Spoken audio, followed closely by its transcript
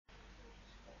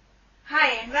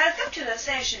Hi and welcome to the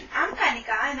session. I'm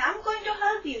Kanika and I'm going to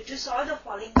help you to solve the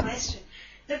following question.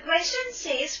 The question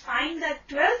says find the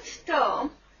 12th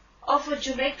term of a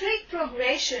geometric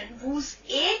progression whose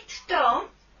 8th term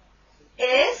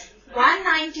is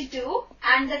 192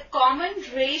 and the common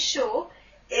ratio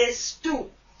is 2.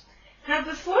 Now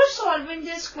before solving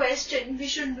this question, we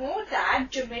should know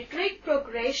that geometric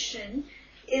progression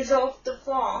is of the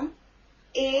form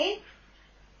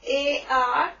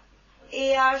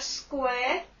AR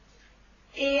square,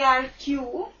 AR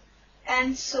cube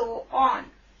and so on.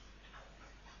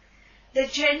 The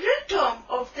general term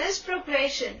of this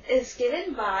progression is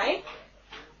given by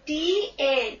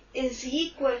T8 is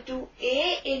equal to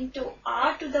A into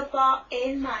R to the power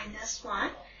n minus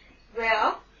 1,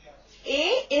 where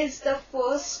A is the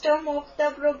first term of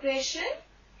the progression,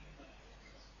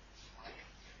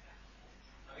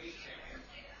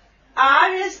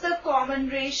 R is the common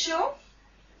ratio,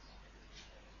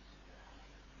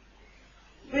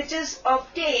 which is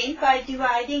obtained by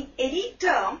dividing any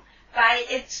term by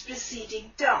its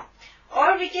preceding term.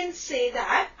 Or we can say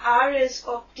that R is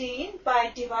obtained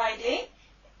by dividing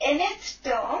nth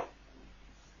term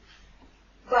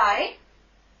by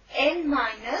n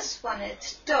minus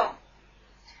 1th term.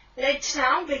 Let's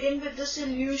now begin with the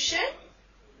solution.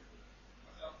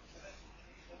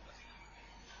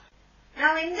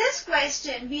 Now in this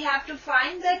question, we have to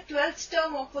find the 12th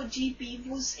term of a GP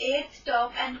whose 8th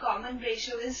term and common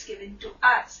ratio is given to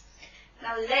us.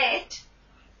 Now let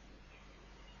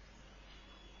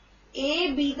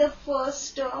A be the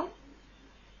first term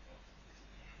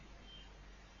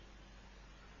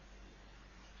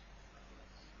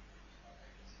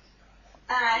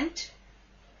and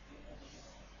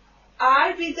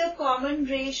R be the common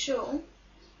ratio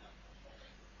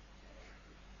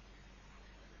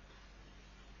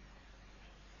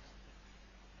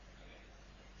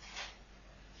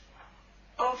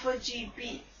of a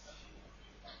GP.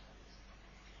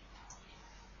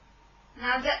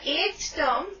 Now the 8th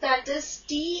term, that is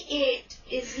T8,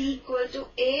 is equal to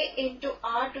A into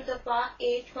R to the power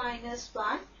 8 minus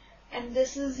 1, and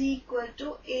this is equal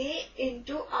to A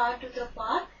into R to the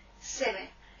power 7.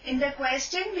 In the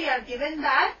question we are given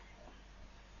that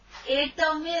 8th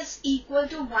term is equal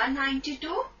to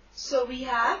 192, so we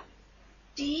have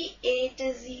T8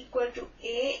 is equal to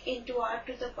A into R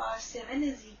to the power 7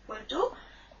 is equal to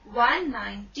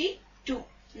 192.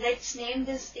 Let's name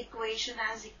this equation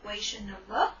as equation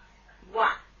number 1.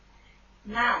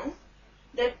 Now,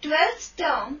 the 12th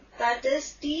term, that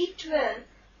is T12,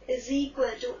 is equal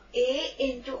to A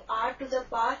into R to the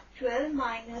power 12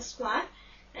 minus 1,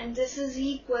 and this is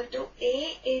equal to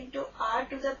A into R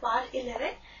to the power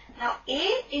 11. Now,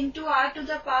 A into R to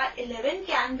the power 11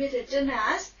 can be written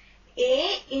as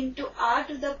A into R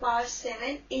to the power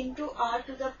 7 into R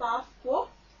to the power 4.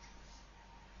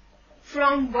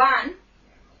 From 1,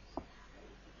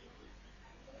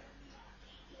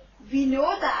 we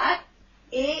know that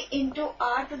A into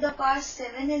R to the power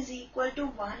 7 is equal to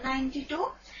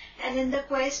 192, and in the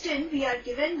question we are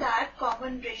given that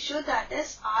common ratio, that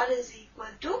is R is equal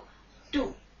to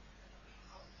 2.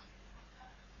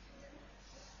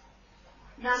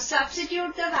 Now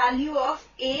substitute the value of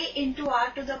A into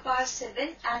R to the power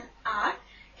 7 and R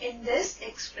in this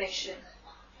expression.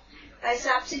 By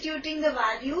substituting the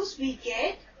values, we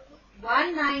get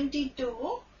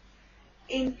 192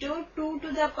 into 2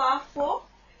 to the power 4,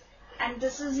 and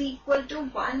this is equal to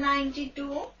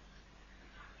 192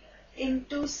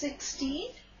 into 16,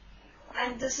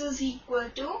 and this is equal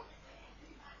to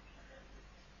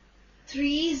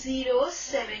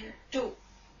 3072.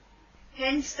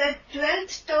 Hence the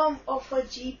 12th term of a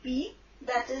GP,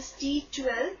 that is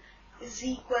T12, is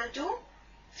equal to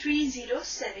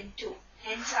 3072.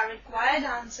 Hence our required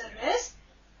answer is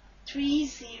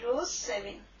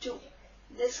 3072.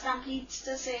 This completes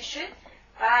the session.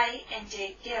 Bye and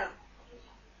take care.